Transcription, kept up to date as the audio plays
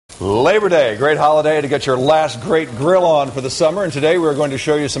Labor Day, great holiday to get your last great grill on for the summer. And today we're going to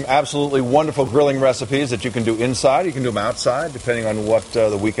show you some absolutely wonderful grilling recipes that you can do inside. You can do them outside, depending on what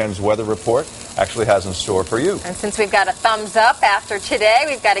the weekend's weather report actually has in store for you. And since we've got a thumbs up after today,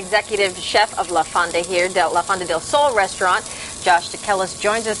 we've got executive chef of La Fonda here, La Fonda del Sol restaurant. Josh Dechellis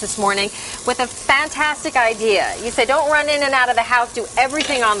joins us this morning with a fantastic idea. You say don't run in and out of the house, do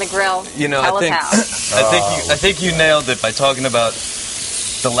everything on the grill. You know, I think you nailed it by talking about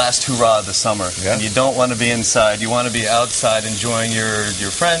the last hurrah of the summer. Yeah. And you don't want to be inside. You want to be outside enjoying your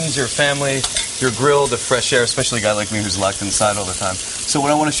friends, your family, your grill, the fresh air, especially a guy like me who's locked inside all the time. So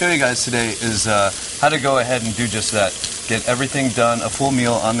what I want to show you guys today is how to go ahead and do just that. Get everything done, a full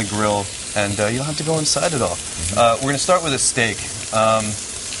meal on the grill, and you don't have to go inside at all. We're going to start with a steak.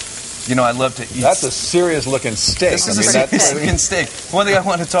 You know, I love to eat. That's a serious looking steak. This is a serious looking steak. One thing I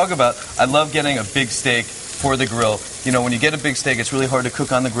want to talk about, I love getting a big steak for the grill. You know, when you get a big steak, it's really hard to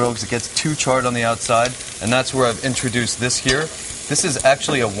cook on the grill because it gets too charred on the outside, and that's where I've introduced this here. This is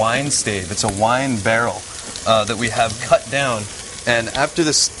actually a wine stave. It's a wine barrel that we have cut down, and after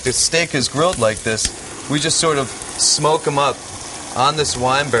the steak is grilled like this, we just sort of smoke them up on this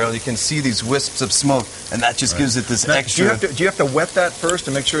wine barrel. You can see these wisps of smoke, and that just gives it this extra... Do you have to wet that first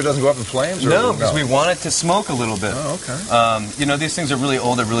to make sure it doesn't go up in flames? No, because we want it to smoke a little bit. Oh, okay. You know, these things are really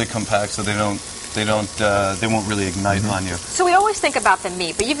old, they're really compact, so they won't really ignite on you. So we always think about the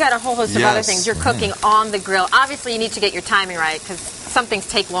meat, but you've got a whole host of other things you're cooking on the grill. Obviously, you need to get your timing right because some things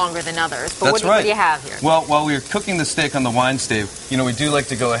take longer than others. But what do you have here? Well, while we're cooking the steak on the wine stave, you know, we do like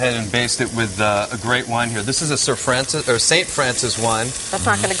to go ahead and baste it with a great wine here. This is a St. Francis wine. That's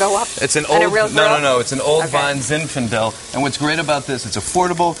not going to go up. It's an old no. It's an old vine Zinfandel. And what's great about this, it's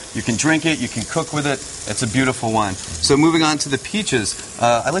affordable. You can drink it. You can cook with it. It's a beautiful wine. So moving on to the peaches,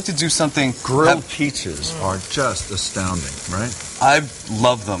 I like to do something. Grilled peaches are just astounding, right? I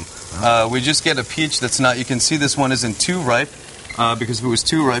love them. We just get a peach that's not. You can see this one isn't too ripe. Because if it was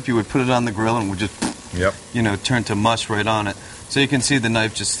too ripe, you would put it on the grill and it would just, you know, turn to mush right on it. So you can see the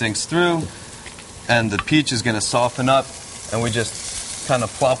knife just sinks through, and the peach is going to soften up, and we just kind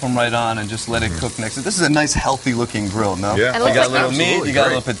of plop them right on and just let it cook next to it. This is a nice, healthy-looking grill, no? Yeah. You got a little meat, you got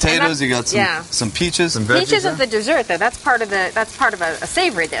little potatoes, you got some peaches. Some veggies, peaches is the dessert, though. That's part of a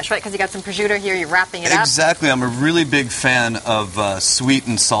savory dish, right? Because you got some prosciutto here, you're wrapping it up. Exactly. I'm a really big fan of sweet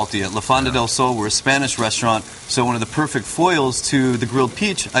and salty. At La Fonda del Sol, we're a Spanish restaurant, so one of the perfect foils to the grilled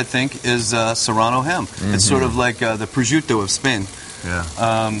peach, I think, is Serrano ham. It's sort of like the prosciutto of Spain. Yeah.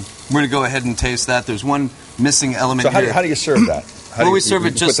 We're going to go ahead and taste that. There's one missing element here. So how do you serve that? We serve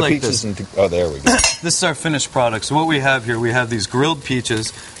it just like this. Oh, there we go. This is our finished product. So what we have here, we have these grilled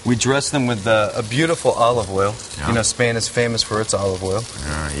peaches. We dress them with a beautiful olive oil. Yeah. You know, Spain is famous for its olive oil.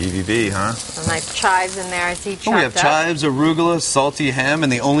 EVB, huh? Some nice chives in there. I see chopped up. We have chives, arugula, salty ham,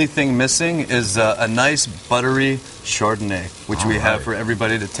 and the only thing missing is a nice buttery Chardonnay, which we have for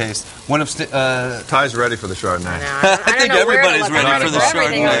everybody to taste. Ty's ready for the Chardonnay. I think everybody's ready for the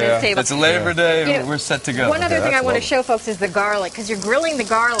Chardonnay. It's Labor Day, and we're set to go. One other thing I want to show folks is the garlic, because you're grilling the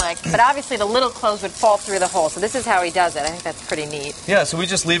garlic, but obviously the little cloves would fall through the hole. So this is how he does it. I think that's pretty neat. Yeah, so we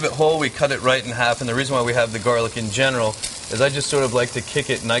just leave it whole. We cut it right in half, and the reason why we have the garlic in general is I just sort of like to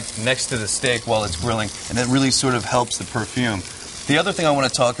kick it next to the steak while it's grilling, and it really sort of helps the perfume. The other thing I want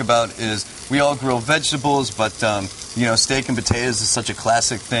to talk about is we all grill vegetables, but you know, steak and potatoes is such a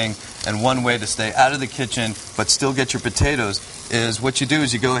classic thing, and one way to stay out of the kitchen but still get your potatoes is what you do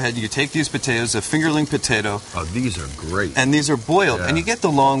is you go ahead and you take these potatoes, a fingerling potato. Oh, these are great. And these are boiled, and you get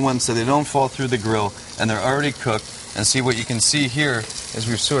the long ones so they don't fall through the grill, and they're already cooked. And see what you can see here is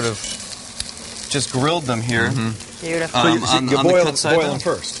we've sort of just grilled them here. Beautiful. So you boil them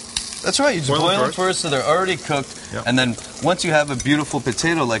first. That's right, you just boil them first so they're already cooked, and then once you have a beautiful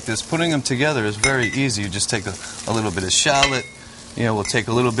potato like this, putting them together is very easy. You just take a little bit of shallot, you know, we'll take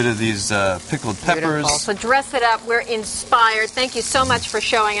a little bit of these pickled peppers. So dress it up, we're inspired. Thank you so much for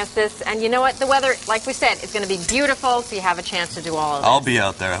showing us this, and you know what, the weather, like we said, is going to be beautiful, so you have a chance to do all of it. I'll be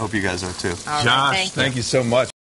out there, I hope you guys are too. Josh, thank you so much.